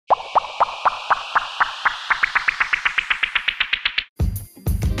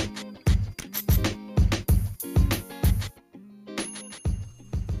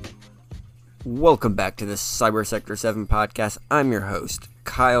Welcome back to the Cyber Sector 7 podcast. I'm your host,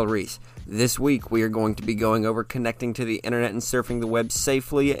 Kyle Reese. This week we are going to be going over connecting to the internet and surfing the web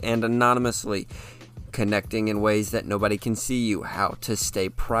safely and anonymously, connecting in ways that nobody can see you, how to stay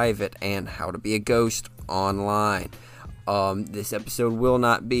private, and how to be a ghost online. This episode will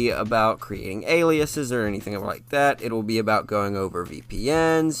not be about creating aliases or anything like that. It will be about going over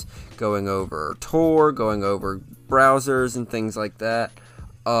VPNs, going over Tor, going over browsers and things like that.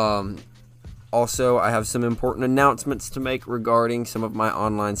 Also, I have some important announcements to make regarding some of my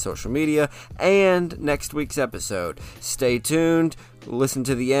online social media and next week's episode. Stay tuned, listen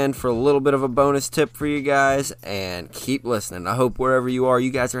to the end for a little bit of a bonus tip for you guys, and keep listening. I hope wherever you are,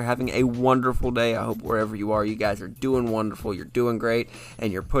 you guys are having a wonderful day. I hope wherever you are, you guys are doing wonderful, you're doing great,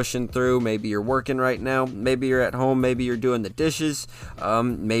 and you're pushing through. Maybe you're working right now, maybe you're at home, maybe you're doing the dishes,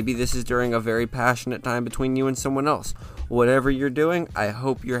 maybe this is during a very passionate time between you and someone else. Whatever you're doing, I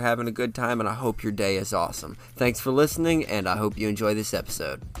hope you're having a good time, and I hope your day is awesome. Thanks for listening, and I hope you enjoy this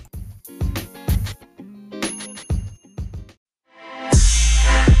episode.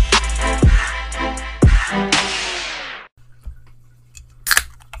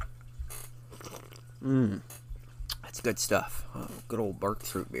 That's good stuff. Oh, good old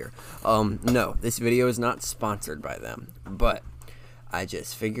Burke's root beer. No, this video is not sponsored by them, but I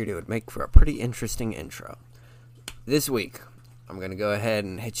just figured it would make for a pretty interesting intro. This week, I'm going to go ahead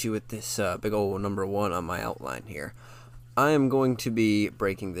and hit you with this big old number one on my outline here. I am going to be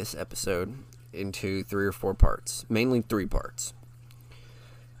breaking this episode into 3 or 4 parts, mainly 3 parts.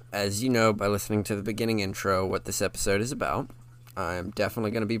 As you know by listening to the beginning intro what this episode is about, I'm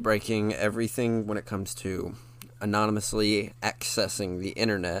definitely going to be breaking everything when it comes to anonymously accessing the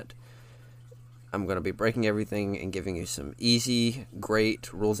internet. I'm going to be breaking everything and giving you some easy,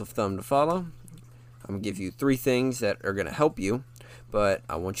 great rules of thumb to follow. I'm going to give you 3 things that are going to help you, but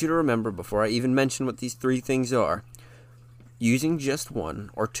I want you to remember before I even mention what these 3 things are, using just 1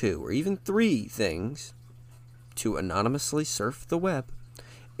 or 2 or even 3 things to anonymously surf the web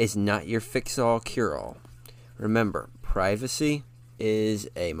is not your fix-all, cure-all. Remember, privacy is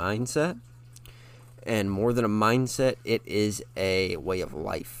a mindset, and more than a mindset, it is a way of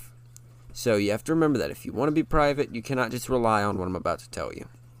life. So you have to remember that if you want to be private, you cannot just rely on what I'm about to tell you.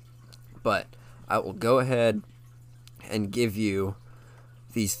 But I will go ahead and give you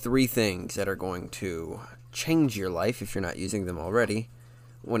these 3 things that are going to change your life if you're not using them already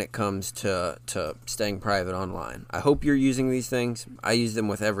when it comes to staying private online. I hope you're using these things. I use them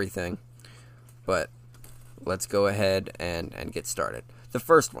with everything. But let's go ahead and get started. The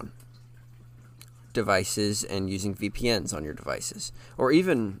first one, devices and using VPNs on your devices or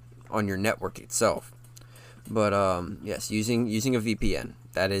even on your network itself. But yes, using a VPN,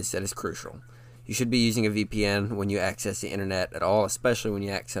 that is crucial. You should be using a VPN when you access the internet at all, especially when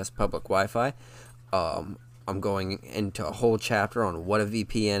you access public Wi-Fi. I'm going into a whole chapter on what a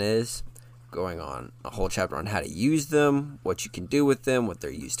VPN is, going on a whole chapter on how to use them, what you can do with them, what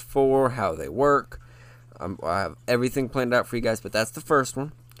they're used for, how they work. I have everything planned out for you guys, but that's the first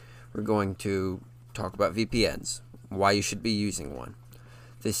one. We're going to talk about VPNs, why you should be using one.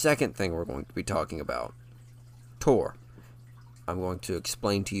 The second thing we're going to be talking about, Tor. I'm going to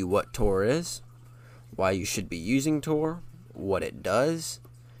explain to you what Tor is, why you should be using Tor, what it does,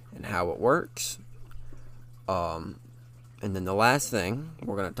 and how it works. And then the last thing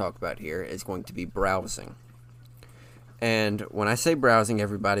we're going to talk about here is going to be browsing. And when I say browsing,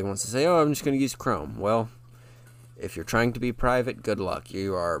 everybody wants to say, oh, I'm just going to use Chrome. Well, if you're trying to be private, good luck.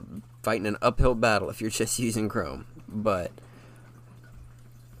 You are fighting an uphill battle if you're just using Chrome. But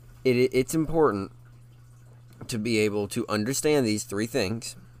it's important to be able to understand these 3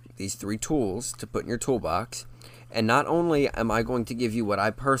 things, these 3 tools to put in your toolbox. And not only am I going to give you what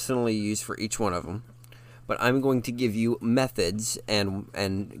I personally use for each one of them, but I'm going to give you methods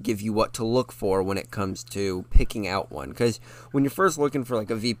and give you what to look for when it comes to picking out one. Because when you're first looking for like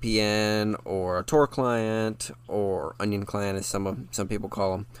a VPN or a Tor client or Onion client, as some people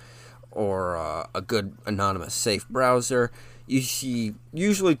call them, or a good anonymous safe browser, you see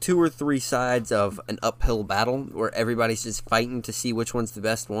usually 2 or 3 sides of an uphill battle where everybody's just fighting to see which one's the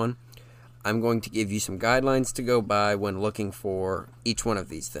best one. I'm going to give you some guidelines to go by when looking for each one of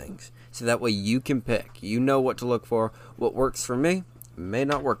these things. So that way you can pick. You know what to look for. What works for me may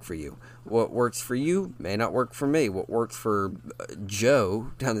not work for you. What works for you may not work for me. What works for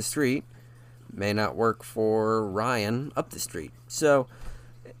Joe down the street may not work for Ryan up the street. So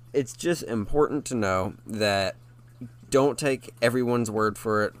it's just important to know that don't take everyone's word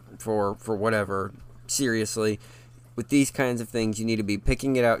for it, for whatever, seriously. With these kinds of things, you need to be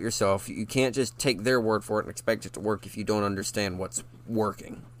picking it out yourself. You can't just take their word for it and expect it to work if you don't understand what's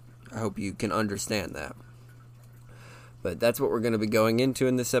working. I hope you can understand that. But that's what we're going to be going into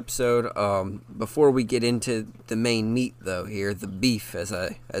in this episode. Before we get into the main meat, though, here, the beef, as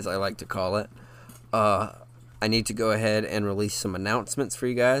I like to call it, I need to go ahead and release some announcements for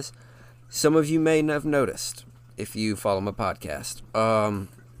you guys. Some of you may have noticed if you follow my podcast. And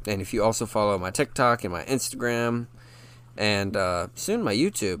if you also follow my TikTok and my Instagram, and soon my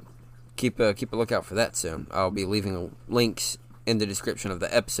YouTube, keep a lookout for that soon. I'll be leaving links in the description of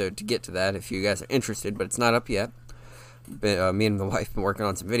the episode to get to that if you guys are interested, but it's not up yet. Me and the wife have been working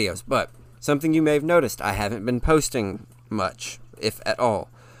on some videos, but something you may have noticed, I haven't been posting much, if at all.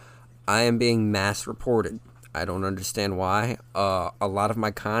 I am being mass reported. I don't understand why. A lot of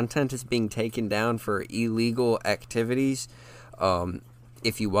my content is being taken down for illegal activities.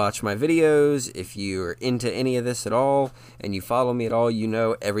 If you watch my videos, if you're into any of this at all, and you follow me at all, you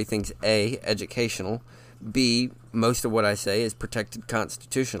know everything's A, educational, B, most of what I say is protected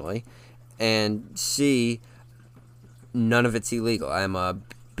constitutionally, and C, none of it's illegal. I'm a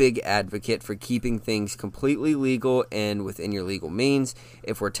big advocate for keeping things completely legal and within your legal means.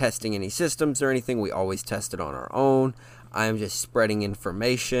 If we're testing any systems or anything, we always test it on our own. I'm just spreading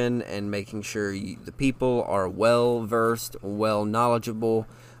information and making sure the people are well-versed, well-knowledgeable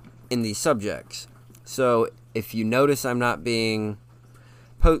in these subjects. So if you notice I'm not being...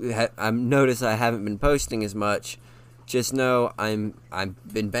 notice I haven't been posting as much, just know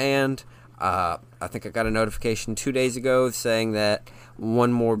I've been banned. I think I got a notification 2 days ago saying that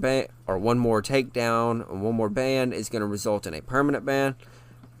one more takedown, and one more ban is going to result in a permanent ban.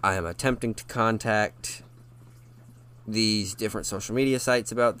 I am attempting to contact these different social media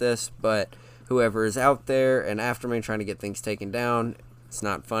sites about this, but whoever is out there and after me trying to get things taken down, it's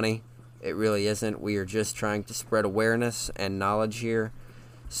not funny. It really isn't. We are just trying to spread awareness and knowledge here.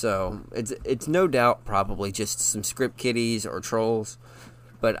 So it's no doubt probably just some script kiddies or trolls.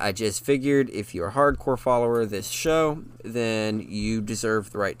 But I just figured if you're a hardcore follower of this show, then you deserve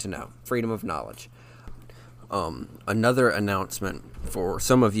the right to know. Freedom of knowledge. Another announcement for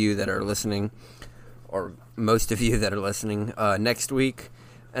some of you that are listening, or most of you that are listening, next week,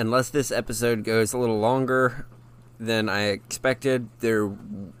 unless this episode goes a little longer than I expected,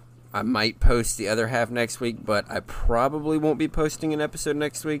 I might post the other half next week, but I probably won't be posting an episode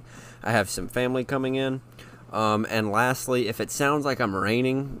next week. I have some family coming in. And lastly, if it sounds like I'm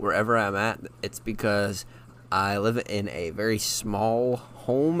raining wherever I'm at, it's because I live in a very small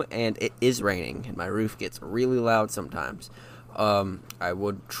home and it is raining and my roof gets really loud sometimes. I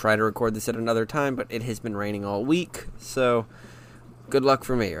would try to record this at another time, but it has been raining all week, so good luck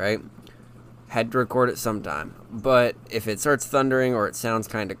for me, right? Had to record it sometime. But if it starts thundering or it sounds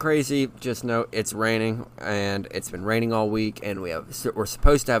kind of crazy, just know it's raining, and it's been raining all week, and we're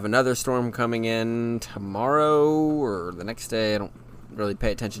supposed to have another storm coming in tomorrow or the next day. I don't really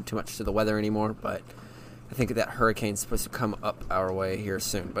pay attention too much to the weather anymore, but I think that hurricane's supposed to come up our way here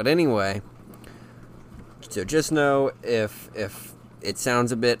soon. But anyway, so just know if it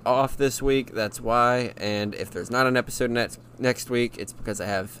sounds a bit off this week, that's why. And if there's not an episode next week, it's because I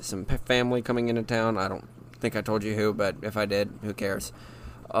have some family coming into town. I don't think I told you who, but if I did, who cares?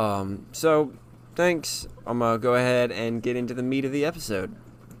 So, thanks. I'm going to go ahead and get into the meat of the episode.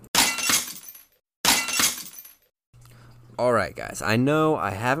 Alright, guys. I know I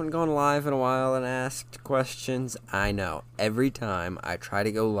haven't gone live in a while and asked questions. I know. Every time I try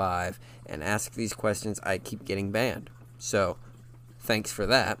to go live and ask these questions, I keep getting banned. So, thanks for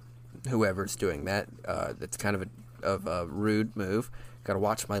that, whoever's doing that. That's kind of a rude move. Gotta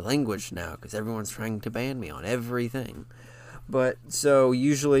watch my language now, because everyone's trying to ban me on everything. But, so,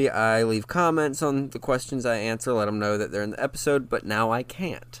 usually I leave comments on the questions I answer, let them know that they're in the episode, but now I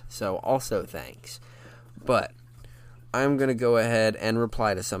can't. So, also thanks. But, I'm gonna go ahead and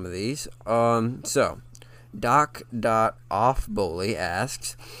reply to some of these. So, Doc.offbully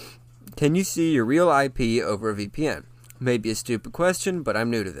asks, can you see your real IP over a VPN? Maybe a stupid question, but I'm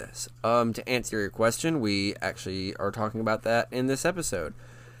new to this. To answer your question, we actually are talking about that in this episode.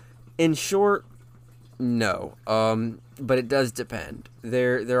 In short, no. But it does depend.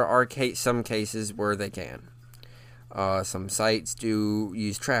 There are some cases where they can. Some sites do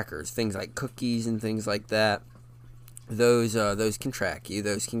use trackers, things like cookies and things like that. Those can track you.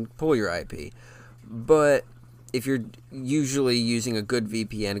 Those can pull your IP. But if you're usually using a good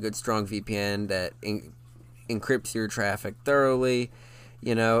VPN, a good strong VPN that encrypts your traffic thoroughly,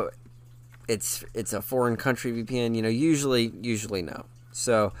 it's a foreign country VPN, usually no.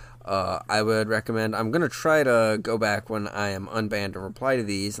 So I would recommend, I'm going to try to go back when I am unbanned and reply to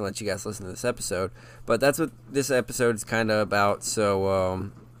these and let you guys listen to this episode, but that's what this episode is kind of about.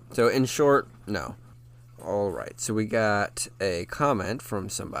 So in short, no. Alright, so we got a comment from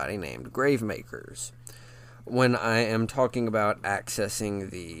somebody named Gravemakers. When I am talking about accessing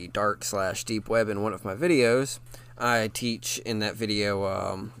the dark/deep web in one of my videos, I teach in that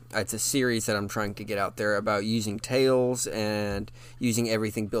video, it's a series that I'm trying to get out there about using Tails and using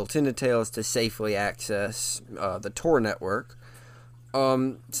everything built into Tails to safely access the Tor network.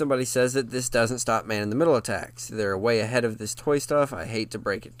 Somebody says that this doesn't stop man-in-the-middle attacks. They're way ahead of this toy stuff. I hate to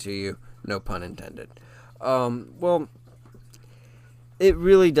break it to you. No pun intended. Well, it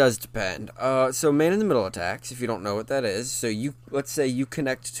really does depend. So man-in-the-middle attacks, if you don't know what that is, so let's say you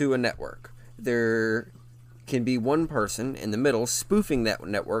connect to a network. There can be one person in the middle spoofing that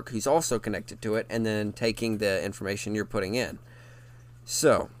network who's also connected to it and then taking the information you're putting in.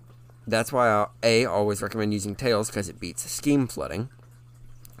 So, that's why I always recommend using Tails, because it beats scheme flooding.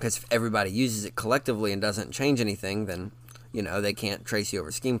 Because if everybody uses it collectively and doesn't change anything, then, they can't trace you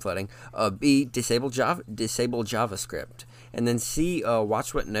over scheme flooding. B, disable JavaScript. And then C,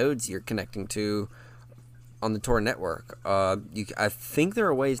 watch what nodes you're connecting to on the Tor network. I think there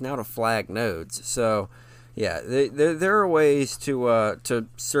are ways now to flag nodes. So, yeah, there are ways to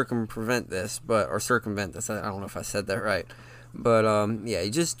circumvent this, circumvent this. I don't know if I said that right. But, yeah,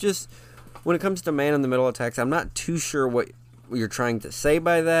 you just when it comes to man-in-the-middle attacks, I'm not too sure what you're trying to say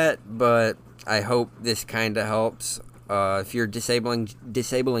by that, but I hope this kind of helps. If you're disabling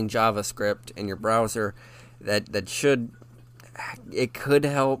JavaScript in your browser, it could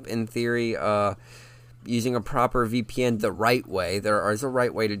help in theory. Using a proper VPN the right way. There is a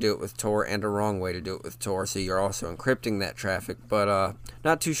right way to do it with Tor and a wrong way to do it with Tor, so you're also encrypting that traffic. But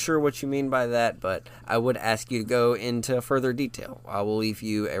not too sure what you mean by that, but I would ask you to go into further detail. I will leave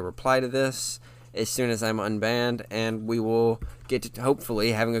you a reply to this as soon as I'm unbanned, and we will get to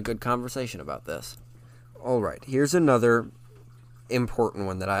hopefully having a good conversation about this. Alright, here's another important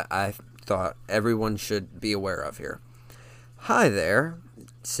one that I thought everyone should be aware of here. Hi there,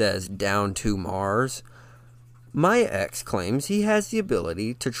 says Down to Mars. My ex claims he has the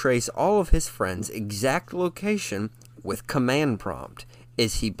ability to trace all of his friends' exact location with command prompt.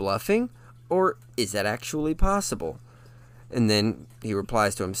 Is he bluffing, or is that actually possible? And then he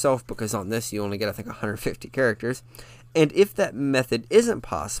replies to himself, because on this you only get, I think, 150 characters. And if that method isn't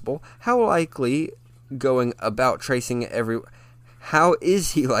possible, how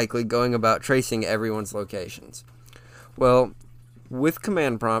is he likely going about tracing everyone's locations? Well, with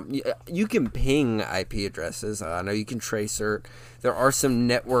command prompt, you can ping IP addresses. I know you can trace cert. There are some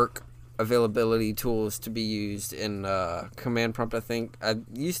network availability tools to be used in command prompt, I think. I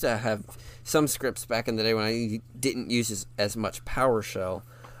used to have some scripts back in the day when I didn't use as much PowerShell.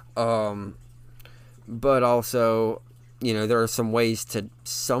 But also, there are some ways to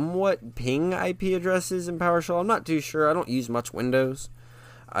somewhat ping IP addresses in PowerShell. I'm not too sure. I don't use much Windows.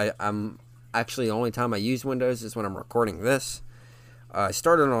 I'm actually, the only time I use Windows is when I'm recording this. I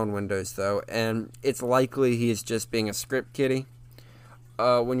started on Windows, though, and it's likely he is just being a script kiddie.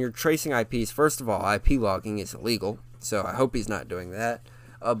 When you're tracing IPs, first of all, IP logging is illegal, so I hope he's not doing that.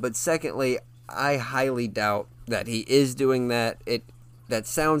 But secondly, I highly doubt that he is doing that. That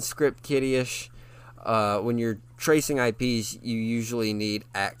sounds script kiddie-ish. When you're tracing IPs, you usually need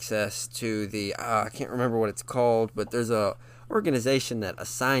access to the, I can't remember what it's called, but there's a organization that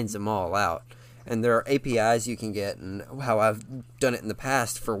assigns them all out. And there are APIs you can get, and how I've done it in the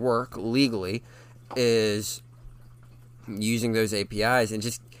past for work legally is using those APIs, and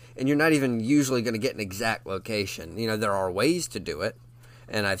you're not even usually going to get an exact location. There are ways to do it,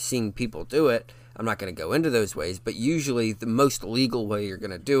 and I've seen people do it. I'm not going to go into those ways, but usually the most legal way you're going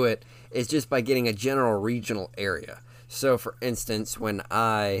to do it is just by getting a general regional area. So, for instance, when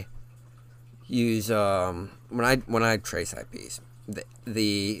I use when I trace IPs,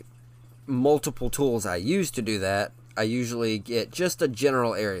 the multiple tools I use to do that, I usually get just a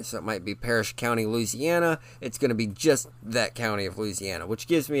general area. So it might be Parrish County, Louisiana. It's going to be just that county of Louisiana, which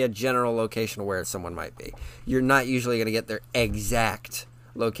gives me a general location of where someone might be. You're not usually going to get their exact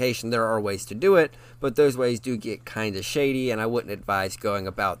location. There are ways to do it, but those ways do get kind of shady, and I wouldn't advise going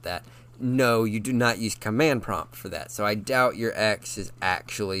about that. No, you do not use command prompt for that. So I doubt your ex is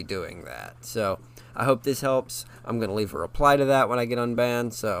actually doing that. So I hope this helps. I'm going to leave a reply to that when I get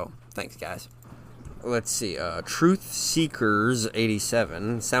unbanned. So thanks, guys. Let's see. Truth Seekers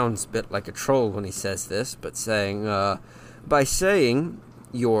 87 sounds a bit like a troll when he says this, but saying, by saying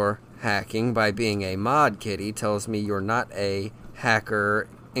you're hacking by being a mod kitty tells me you're not a hacker,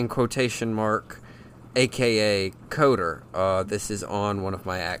 in quotation mark, aka coder. This is on one of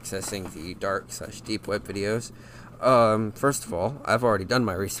my accessing the dark/deep web videos. First of all, I've already done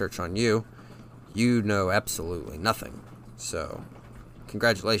my research on you. You know absolutely nothing. So,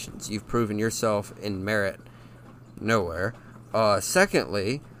 congratulations. You've proven yourself in merit nowhere.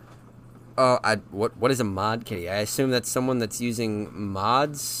 Secondly, what is a mod kitty? I assume that's someone that's using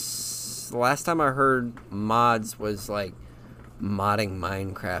mods. The last time I heard mods was like modding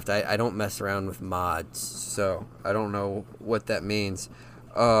Minecraft. I don't mess around with mods, so I don't know what that means.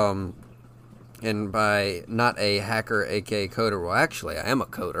 And by not a hacker, aka coder, well, actually, I am a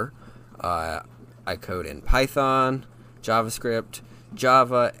coder. I code in Python, JavaScript,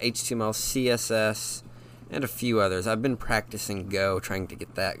 Java, HTML, CSS, and a few others. I've been practicing Go, trying to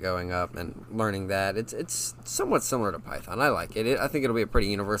get that going up and learning that. It's somewhat similar to Python. I like it. I think it'll be a pretty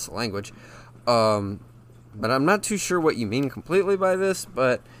universal language. But I'm not too sure what you mean completely by this,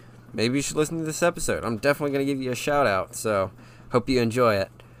 but maybe you should listen to this episode. I'm definitely going to give you a shout out, so hope you enjoy it.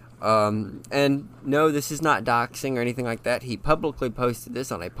 And no, this is not doxing or anything like that. He publicly posted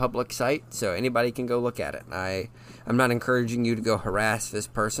this on a public site, so anybody can go look at it. I'm not encouraging you to go harass this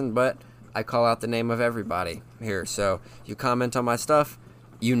person, but I call out the name of everybody here. So you comment on my stuff,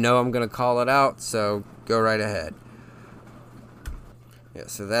 you know I'm going to call it out, so go right ahead. Yeah,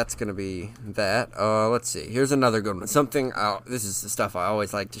 so that's going to be that. Let's see. Here's another good one. This is the stuff I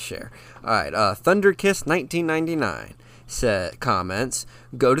always like to share. Alright, Thunderkiss 1999 comments,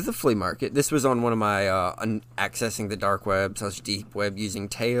 go to the flea market. This was on one of my accessing the dark web / deep web using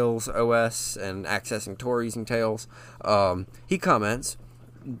Tails OS and accessing Tor using Tails. He comments,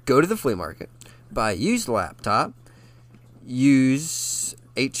 go to the flea market, buy a used laptop, use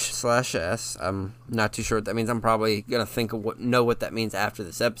H/S. I'm not too sure what that means. I'm probably gonna know what that means after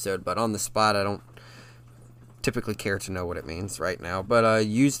this episode, but on the spot I don't typically care to know what it means right now. But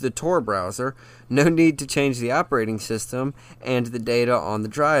use the Tor browser. No need to change the operating system, and the data on the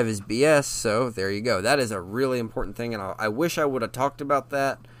drive is BS. So there you go. That is a really important thing, and I wish I would have talked about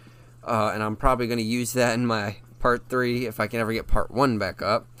that. And I'm probably going to use that in my part 3 if I can ever get part 1 back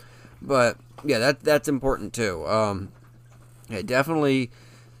up. But yeah, that's important too. Yeah, definitely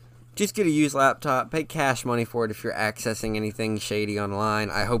just get a used laptop, pay cash money for it if you're accessing anything shady online.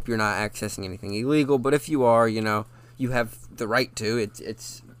 I hope you're not accessing anything illegal, but if you are, you have the right to.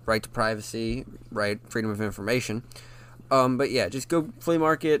 It's right to privacy, right, freedom of information. But yeah, just go flea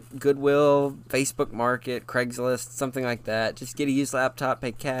market, Goodwill, Facebook Market, Craigslist, something like that. Just get a used laptop,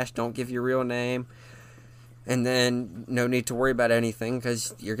 pay cash, don't give your real name, and then no need to worry about anything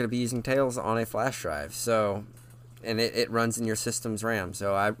because you're going to be using Tails on a flash drive. So, and it runs in your system's RAM.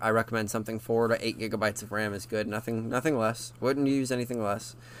 So I recommend something 4 to 8 gigabytes of RAM is good. Nothing less. Wouldn't use anything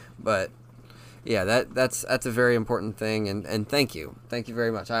less. But yeah, that's a very important thing. And thank you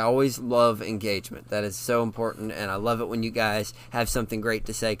very much. I always love engagement. That is so important, and I love it when you guys have something great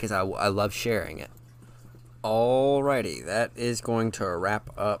to say because I love sharing it. Alrighty, that is going to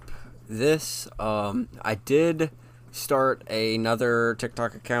wrap up this. I did start another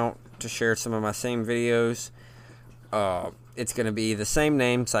TikTok account to share some of my same videos. It's going to be the same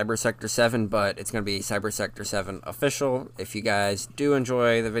name, Cybersector 7, but it's going to be Cybersector 7 Official. If you guys do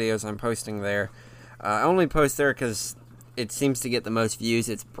enjoy the videos I'm posting there, I only post there because it seems to get the most views.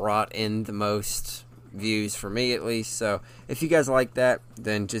 It's brought in the most views for me, at least. So if you guys like that,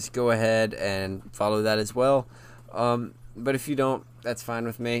 then just go ahead and follow that as well. But if you don't, that's fine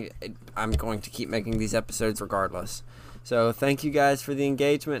with me. I'm going to keep making these episodes regardless. So thank you guys for the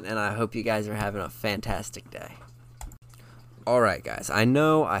engagement, and I hope you guys are having a fantastic day. Alright guys, I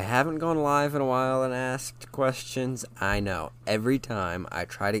know I haven't gone live in a while and asked questions. I know. Every time I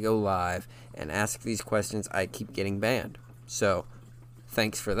try to go live and ask these questions, I keep getting banned. So,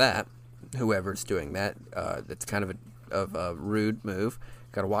 thanks for that, whoever's doing that. That's kind of a rude move.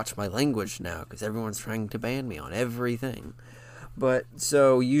 Gotta watch my language now, because everyone's trying to ban me on everything. But,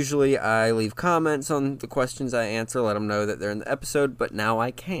 so, usually I leave comments on the questions I answer, let them know that they're in the episode, but now I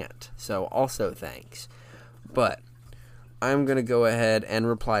can't. So, also thanks. But I'm going to go ahead and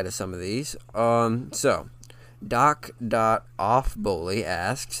reply to some of these. So, Doc.offbully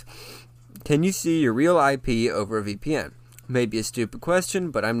asks, can you see your real IP over a VPN? Maybe a stupid question,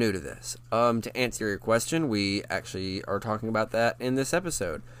 but I'm new to this. To answer your question, we actually are talking about that in this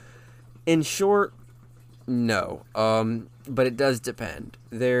episode. In short, no. But it does depend.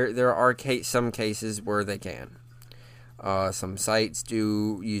 There are some cases where they can. Some sites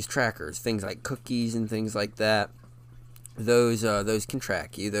do use trackers, things like cookies and things like that. Those can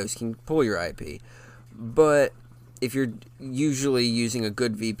track you. Those can pull your IP. But if you're usually using a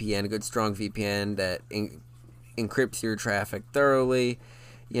good VPN, a good strong VPN that encrypts your traffic thoroughly,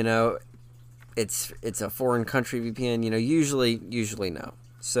 it's a foreign country VPN, usually no.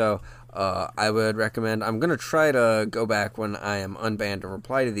 So, I would recommend, I'm going to try to go back when I am unbanned and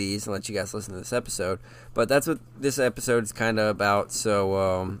reply to these and let you guys listen to this episode, but that's what this episode is kind of about,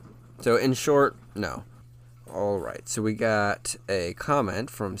 so in short, no. Alright, so we got a comment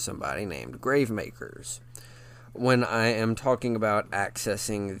from somebody named Gravemakers. When I am talking about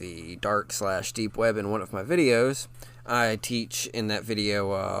accessing the dark/deep web in one of my videos, I teach in that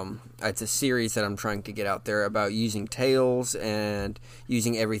video, it's a series that I'm trying to get out there about using Tails and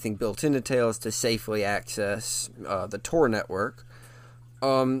using everything built into Tails to safely access the Tor network.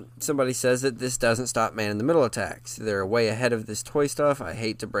 Somebody says that this doesn't stop man-in-the-middle attacks. They're way ahead of this toy stuff. I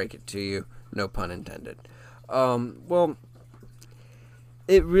hate to break it to you. No pun intended. Well,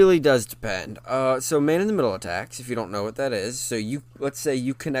 it really does depend. So man-in-the-middle attacks, if you don't know what that is, so let's say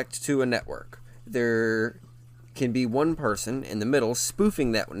you connect to a network. There can be one person in the middle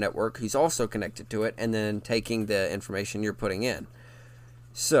spoofing that network who's also connected to it and then taking the information you're putting in.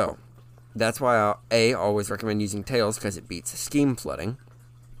 So, that's why I always recommend using Tails, because it beats scheme flooding.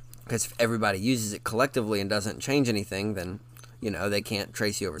 Because if everybody uses it collectively and doesn't change anything, then, they can't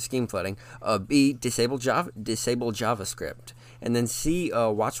trace you over scheme flooding. B, disable JavaScript. And then C,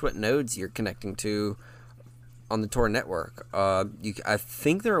 watch what nodes you're connecting to on the Tor network. I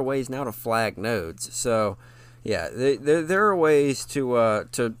think there are ways now to flag nodes. So, yeah, there are ways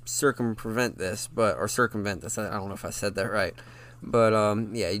to circumvent this, or circumvent this. I don't know if I said that right, but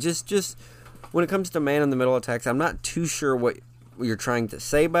yeah, you just when it comes to man-in-the-middle attacks, I'm not too sure what you're trying to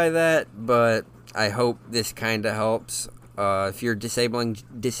say by that, but I hope this kind of helps. If you're disabling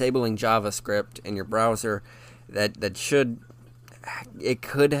JavaScript in your browser, it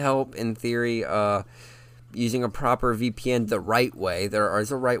could help in theory. Using a proper VPN the right way. There is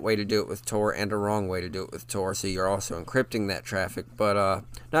a right way to do it with Tor and a wrong way to do it with Tor, so you're also encrypting that traffic, but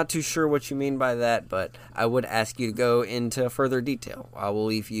not too sure what you mean by that, but I would ask you to go into further detail. I will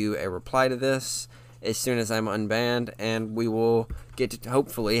leave you a reply to this as soon as I'm unbanned, and we will get to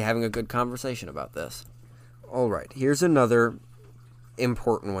hopefully having a good conversation about this. Alright, here's another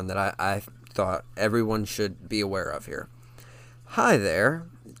important one that I thought everyone should be aware of here. Hi there,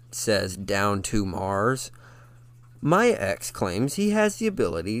 says Down to Mars. My ex claims he has the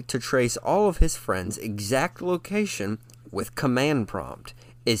ability to trace all of his friends' exact location with command prompt.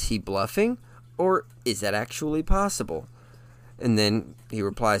 Is he bluffing, or is that actually possible? And then he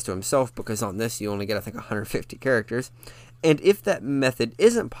replies to himself, because on this you only get, I think, 150 characters. And if that method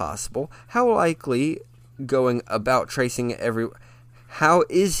isn't possible, how is he likely going about tracing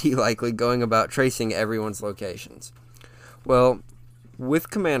everyone's locations? Well, with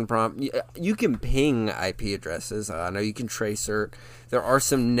command prompt, you can ping IP addresses. I know you can trace cert. There are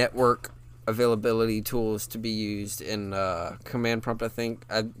some network availability tools to be used in command prompt, I think.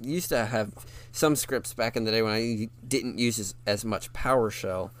 I used to have some scripts back in the day when I didn't use as much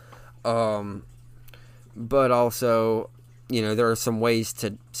PowerShell. But also, there are some ways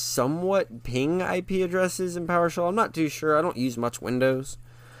to somewhat ping IP addresses in PowerShell. I'm not too sure. I don't use much Windows.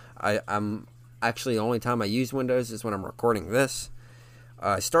 I'm actually, the only time I use Windows is when I'm recording this.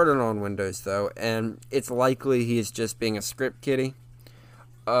 I started on Windows, though, and it's likely he is just being a script kiddie.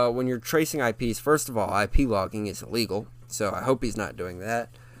 When you're tracing IPs, first of all, IP logging is illegal, so I hope he's not doing that.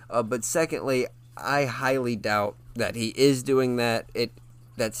 But secondly, I highly doubt that he is doing that.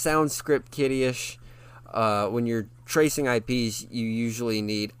 That sounds script kiddie-ish. When you're tracing IPs, you usually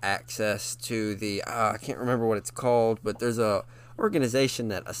need access to the, I can't remember what it's called, but there's a organization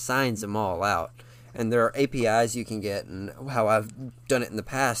that assigns them all out. And there are APIs you can get, and how I've done it in the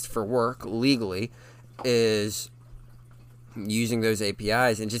past for work legally is using those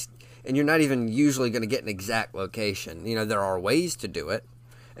APIs, and you're not even usually going to get an exact location. There are ways to do it,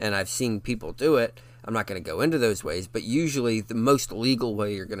 and I've seen people do it. I'm not going to go into those ways, but usually the most legal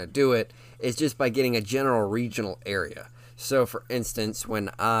way you're going to do it is just by getting a general regional area. So, for instance, when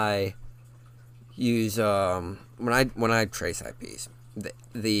I use when I trace IPs,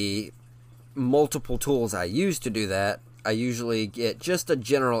 the multiple tools I use to do that, I usually get just a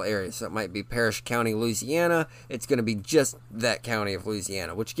general area. So it might be Parrish County, Louisiana. It's going to be just that county of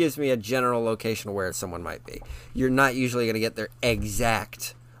Louisiana, which gives me a general location of where someone might be. You're not usually going to get their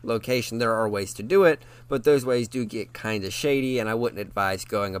exact location. There are ways to do it, but those ways do get kind of shady, and I wouldn't advise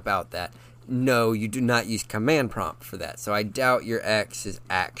going about that. No, you do not use command prompt for that. So I doubt your ex is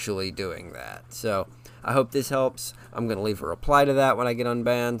actually doing that. So I hope this helps. I'm going to leave a reply to that when I get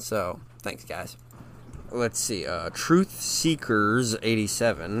unbanned. So thanks, guys. Let's see. Truth Seekers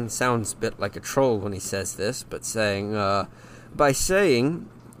 87 sounds a bit like a troll when he says this, but saying, by saying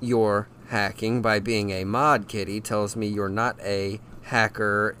you're hacking by being a mod kitty tells me you're not a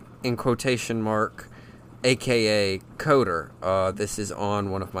hacker, in quotation mark, aka Coder. This is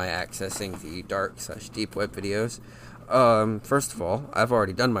on one of my Accessing the Dark/Deep Web videos. First of all, I've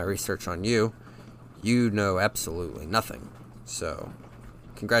already done my research on you. You know absolutely nothing. So,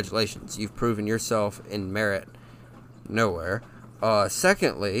 congratulations. You've proven yourself in merit nowhere.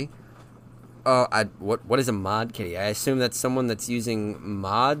 Secondly, what is a mod kitty? I assume that's someone that's using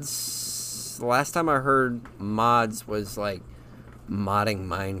mods. The last time I heard mods was like modding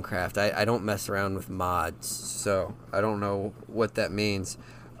Minecraft. I don't mess around with mods, so I don't know what that means.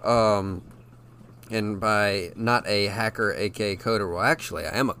 And by not a hacker, aka coder, well, actually,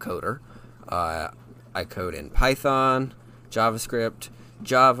 I am a coder. I code in Python, JavaScript,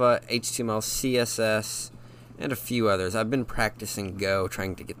 Java, HTML, CSS, and a few others. I've been practicing Go,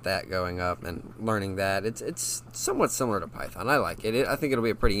 trying to get that going up and learning that. It's somewhat similar to Python. I like it. I think it'll be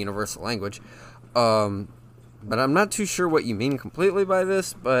a pretty universal language. But I'm not too sure what you mean completely by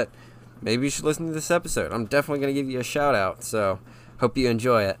this, but maybe you should listen to this episode. I'm definitely going to give you a shout out, so hope you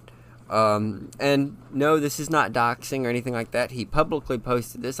enjoy it. And no, this is not doxing or anything like that. He publicly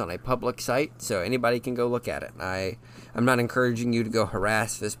posted this on a public site, so anybody can go look at it. I'm not encouraging you to go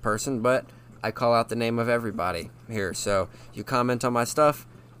harass this person, but I call out the name of everybody here. So you comment on my stuff,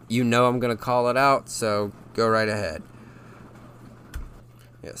 you know I'm going to call it out, so go right ahead.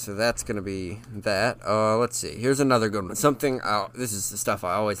 Yeah, so that's going to be that. Let's see. Here's another good one. This is the stuff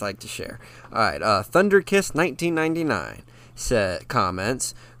I always like to share. Alright, Thunderkiss 1999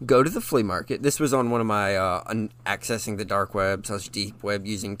 comments, go to the flea market. This was on one of my Accessing the Dark Web/Deep Web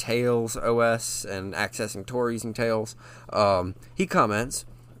using Tails OS and Accessing Tor using Tails. He comments,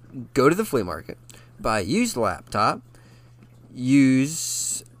 go to the flea market, buy a used laptop,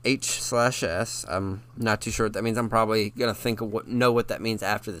 use H/S. I'm not too sure what that means. I'm probably going to know what that means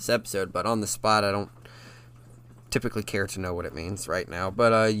after this episode, but on the spot I don't typically care to know what it means right now.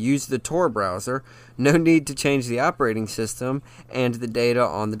 But use the Tor browser. No need to change the operating system, and the data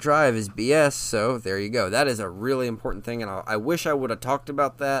on the drive is BS, so there you go. That is a really important thing, and I wish I would have talked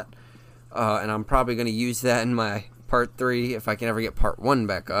about that, and I'm probably going to use that in my part 3 if I can ever get part 1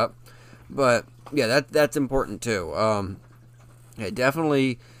 back up. But yeah, that's important too. Yeah,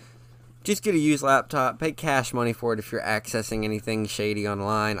 definitely just get a used laptop, pay cash money for it if you're accessing anything shady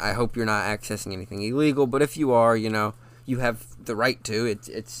online. I hope you're not accessing anything illegal, but if you are, you have the right to.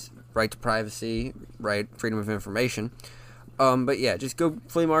 It's right to privacy, right, freedom of information. But yeah, just go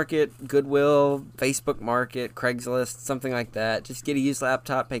flea market, Goodwill, Facebook Market, Craigslist, something like that. Just get a used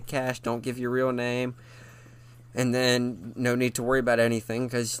laptop, pay cash, don't give your real name, and then no need to worry about anything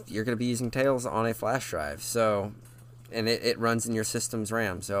because you're going to be using Tails on a flash drive. So, and it runs in your system's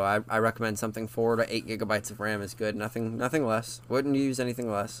RAM. So I recommend something 4 to 8 gigabytes of RAM is good. Nothing less. Wouldn't use anything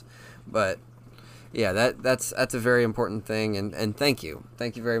less. But yeah, that's a very important thing. And thank you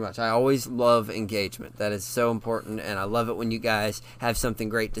very much. I always love engagement. That is so important, and I love it when you guys have something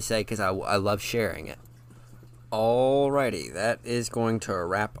great to say because I love sharing it. Alrighty, that is going to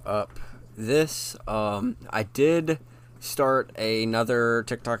wrap up this. I did start another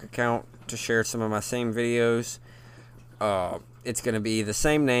TikTok account to share some of my same videos. It's going to be the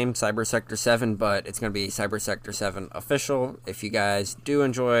same name, CyberSector7, but it's going to be CyberSector7 Official. If you guys do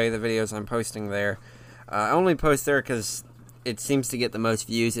enjoy the videos I'm posting there, I only post there because it seems to get the most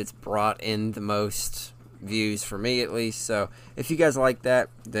views. It's brought in the most views for me, at least. So if you guys like that,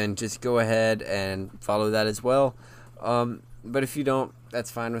 then just go ahead and follow that as well. But if you don't,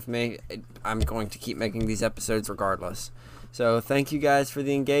 that's fine with me. I'm going to keep making these episodes regardless. So thank you guys for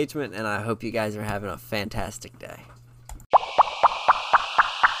the engagement, and I hope you guys are having a fantastic day.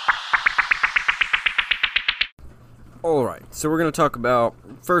 Alright, so we're going to talk about,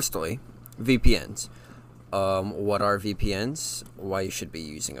 firstly, VPNs. What are VPNs, why you should be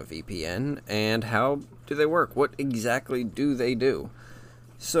using a VPN, and how do they work? What exactly do they do?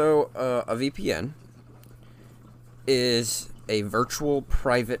 So, a VPN is a virtual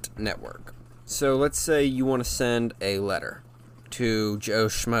private network. So, let's say you want to send a letter to Joe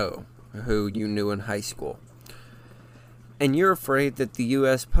Schmo, who you knew in high school. And you're afraid that the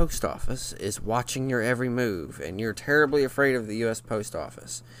U.S. Post Office is watching your every move, and you're terribly afraid of the U.S. Post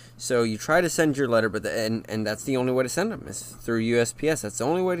Office. So you try to send your letter, but and that's the only way to send them, is through USPS. That's the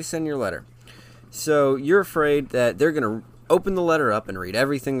only way to send your letter. So you're afraid that they're going to open the letter up and read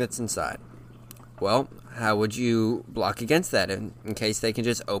everything that's inside. Well, how would you block against that in case they can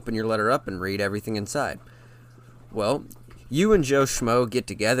just open your letter up and read everything inside? Well, you and Joe Schmo get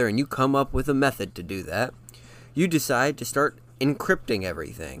together and you come up with a method to do that. You decide to start encrypting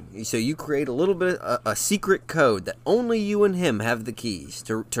everything. So you create a little bit of a secret code that only you and him have the keys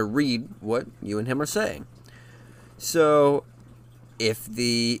to read what you and him are saying. So if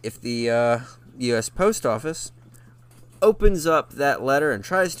the U.S. Post Office opens up that letter and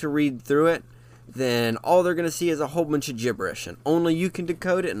tries to read through it, then all they're going to see is a whole bunch of gibberish, and only you can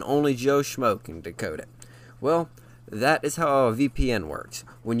decode it, and only Joe Schmo can decode it. Well, that is how a VPN works.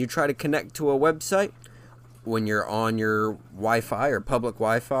 When you try to connect to a website, when you're on your Wi-Fi or public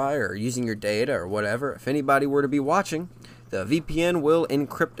Wi-Fi or using your data or whatever, if anybody were to be watching, the VPN will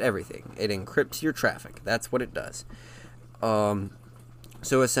encrypt everything. It encrypts your traffic. That's what it does.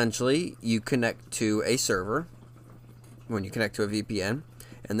 So essentially, you connect to a server when you connect to a VPN,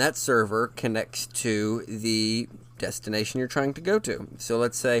 and that server connects to the destination you're trying to go to. So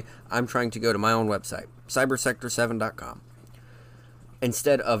let's say I'm trying to go to my own website, cybersector7.com.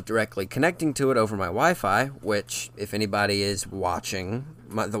 Instead of directly connecting to it over my Wi-Fi, which, if anybody is watching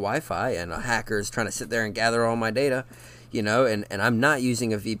the Wi-Fi and a hacker is trying to sit there and gather all my data, you know, and I'm not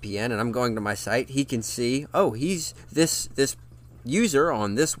using a VPN and I'm going to my site, he can see, oh, he's this user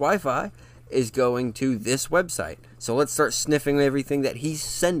on this Wi-Fi is going to this website. So let's start sniffing everything that he's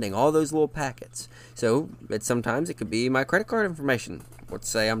sending, all those little packets. So sometimes it could be my credit card information. Let's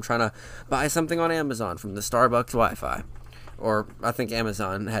say I'm trying to buy something on Amazon from the Starbucks Wi-Fi. Or I think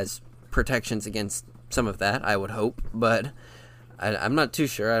Amazon has protections against some of that, I would hope. But I'm not too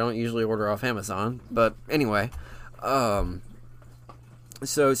sure. I don't usually order off Amazon. But anyway, so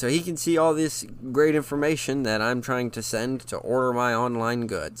he can see all this great information that I'm trying to send to order my online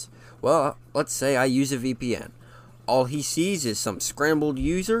goods. Well, let's say I use a VPN. All he sees is some scrambled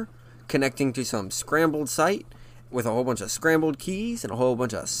user connecting to some scrambled site with a whole bunch of scrambled keys and a whole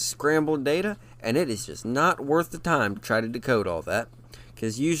bunch of scrambled data, and it is just not worth the time to try to decode all that,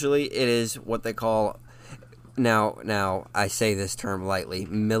 because usually it is what they call, now I say this term lightly,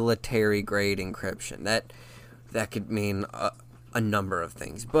 military grade encryption. That could mean a number of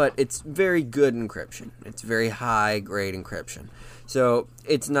things, but it's very good encryption. It's very high grade encryption. So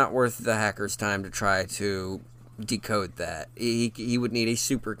it's not worth the hacker's time to try to decode that. He would need a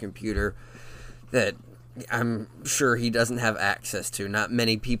supercomputer that I'm sure he doesn't have access to. Not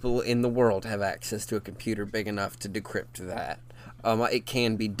many people in the world have access to a computer big enough to decrypt that. It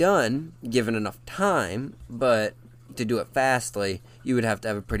can be done given enough time, but to do it fastly, you would have to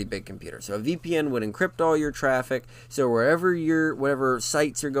have a pretty big computer. So a VPN would encrypt all your traffic, so whatever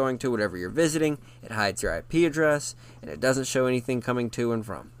sites you're going to, whatever you're visiting, it hides your IP address, and it doesn't show anything coming to and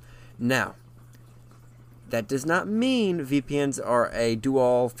from. Now, that does not mean VPNs are a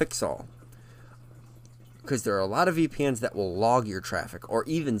do-all, fix-all. Because there are a lot of VPNs that will log your traffic, or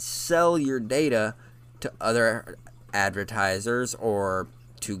even sell your data to other advertisers, or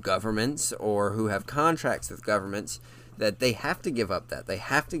to governments, or who have contracts with governments, that they have to give up that. They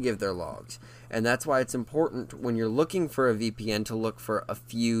have to give their logs. And that's why it's important when you're looking for a VPN to look for a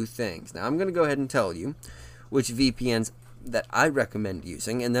few things. Now, I'm going to go ahead and tell you which VPNs that I recommend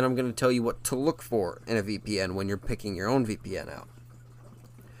using, and then I'm going to tell you what to look for in a VPN when you're picking your own VPN out.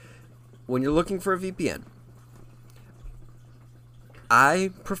 When you're looking for a VPN, I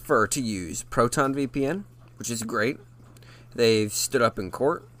prefer to use Proton VPN, which is great. They've stood up in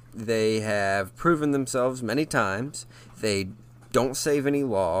court. They have proven themselves many times. They don't save any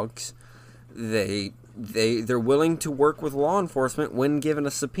logs. They're willing to work with law enforcement when given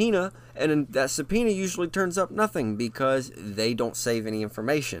a subpoena, and that subpoena usually turns up nothing because they don't save any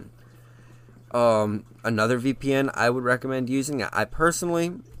information. Another VPN I would recommend using, I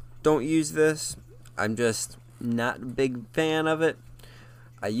personally don't use this. I'm just not a big fan of it.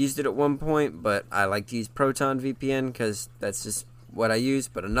 I used it at one point, but I like to use Proton VPN because that's just what I use.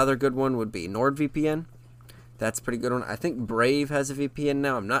 But another good one would be NordVPN. That's a pretty good one. I think Brave has a VPN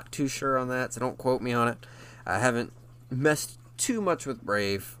now. I'm not too sure on that, so don't quote me on it. I haven't messed too much with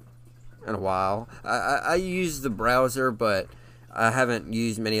Brave in a while. I use the browser, but I haven't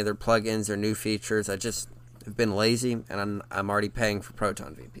used many other plugins or new features. I just have been lazy, and I'm already paying for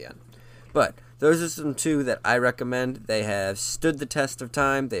Proton VPN. But those are some two that I recommend. They have stood the test of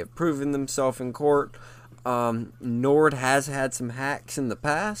time. They have proven themselves in court. Nord has had some hacks in the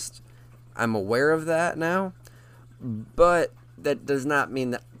past. I'm aware of that now. But that does not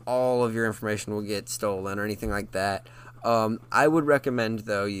mean that all of your information will get stolen or anything like that. I would recommend,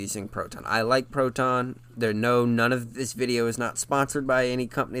 though, using Proton. I like Proton. None of this video is not sponsored by any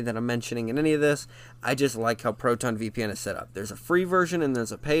company that I'm mentioning in any of this. I just like how Proton VPN is set up. There's a free version and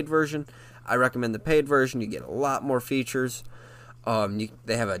there's a paid version. I recommend the paid version. You get a lot more features.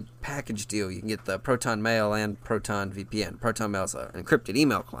 They have a package deal. You can get the Proton Mail and Proton VPN. Proton Mail is an encrypted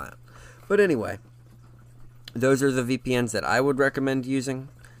email client. But anyway, those are the VPNs that I would recommend using.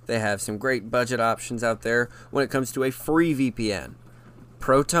 They have some great budget options out there when it comes to a free VPN.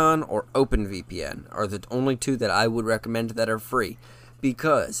 Proton or OpenVPN are the only two that I would recommend that are free.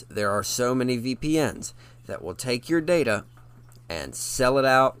 because there are so many VPNs that will take your data and sell it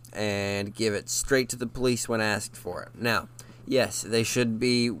out and give it straight to the police when asked for it. Now, yes, they should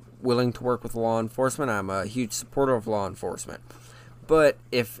be willing to work with law enforcement. I'm a huge supporter of law enforcement. But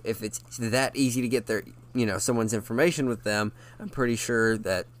if it's that easy to get their, someone's information with them, I'm pretty sure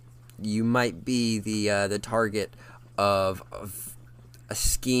that you might be the target of a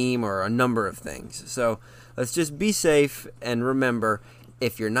scheme or a number of things. So let's just be safe and remember,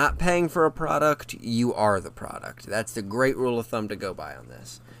 if you're not paying for a product, you are the product. That's the great rule of thumb to go by on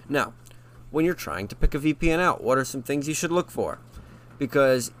this. Now, when you're trying to pick a VPN out, what are some things you should look for?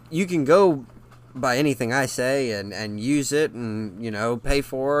 Because you can go by anything I say and use it and, pay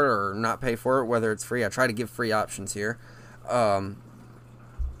for it or not pay for it, whether it's free. I try to give free options here. And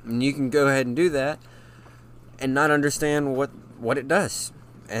you can go ahead and do that and not understand what it does.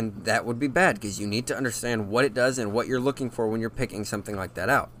 And that would be bad, because you need to understand what it does and what you're looking for when you're picking something like that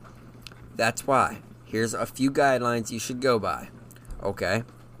out. That's why. Here's a few guidelines you should go by. Okay?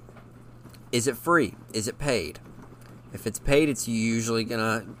 Is it free? Is it paid? If it's paid, it's usually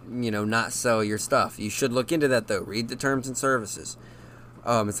gonna, not sell your stuff. You should look into that, though. Read the terms and services.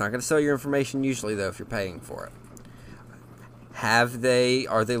 It's not gonna sell your information usually, though, if you're paying for it. Are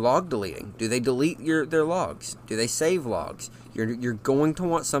they log deleting? Do they delete their logs? Do they save logs? You're going to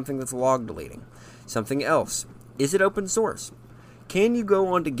want something that's log deleting. Something else. Is it open source? Can you go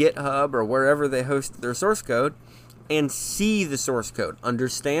onto GitHub or wherever they host their source code and see the source code,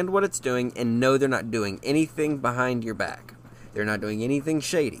 understand what it's doing, and know they're not doing anything behind your back? They're not doing anything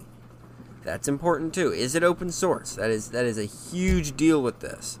shady. That's important too. Is it open source? That is a huge deal with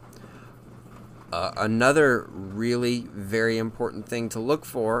this. Another really very important thing to look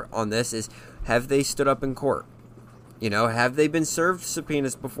for on this is, have they stood up in court? Have they been served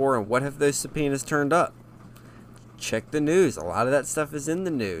subpoenas before, and what have those subpoenas turned up? Check the news. A lot of that stuff is in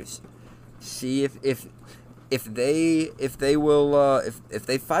the news. See if they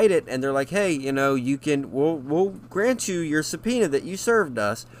fight it and they're like, hey, we'll grant you your subpoena that you served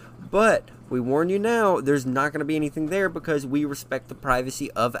us, but we warn you now, there's not going to be anything there because we respect the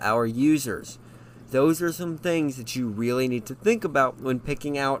privacy of our users. Those are some things that you really need to think about when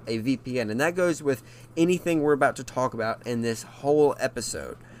picking out a VPN. And that goes with anything we're about to talk about in this whole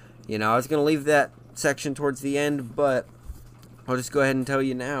episode. I was going to leave that section towards the end, but I'll just go ahead and tell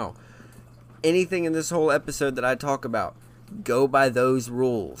you now. Anything in this whole episode that I talk about, go by those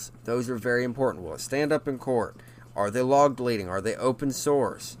rules. Those are very important. Will it stand up in court? Are they log deleting? Are they open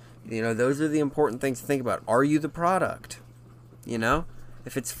source? Those are the important things to think about. Are you the product?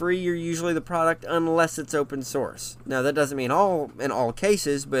 If it's free, you're usually the product unless it's open source. Now, that doesn't mean in all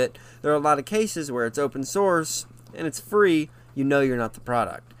cases, but there are a lot of cases where it's open source and it's free, you're not the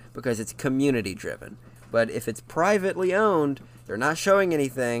product because it's community driven. But if it's privately owned, they're not showing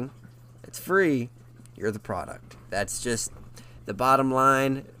anything, it's free, you're the product. That's just the bottom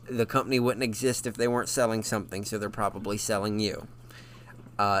line. The company wouldn't exist if they weren't selling something, so they're probably selling you.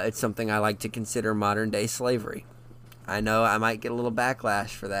 It's something I like to consider modern day slavery. I know I might get a little backlash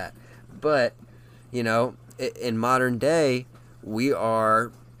for that, but, in modern day, we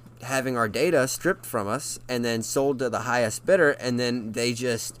are having our data stripped from us and then sold to the highest bidder, and then they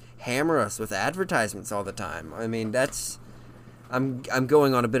just hammer us with advertisements all the time. I mean, I'm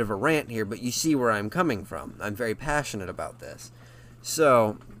going on a bit of a rant here, but you see where I'm coming from. I'm very passionate about this.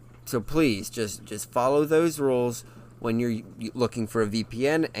 So please, just follow those rules when you're looking for a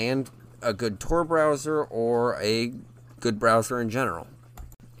VPN and a good Tor browser or a good browser in general.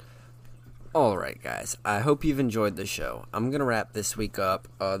 Alright guys, I hope you've enjoyed the show. I'm going to wrap this week up.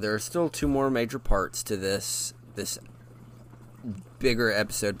 There are still 2 more major parts to this bigger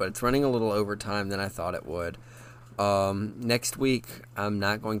episode, but it's running a little over time than I thought it would. Next week, I'm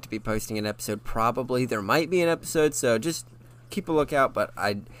not going to be posting an episode. Probably there might be an episode, so just keep a lookout,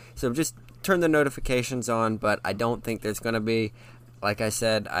 so just turn the notifications on, but I don't think there's going to be. Like I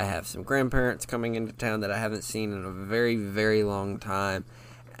said, I have some grandparents coming into town that I haven't seen in a very, very long time,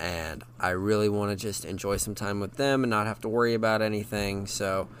 and I really want to just enjoy some time with them and not have to worry about anything.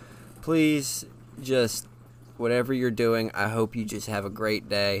 So please, just whatever you're doing, I hope you just have a great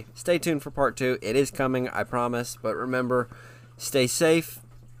day. Stay tuned for part 2. It is coming, I promise. But remember, stay safe,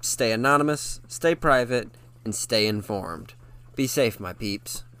 stay anonymous, stay private, and stay informed. Be safe, my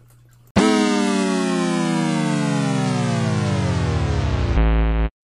peeps.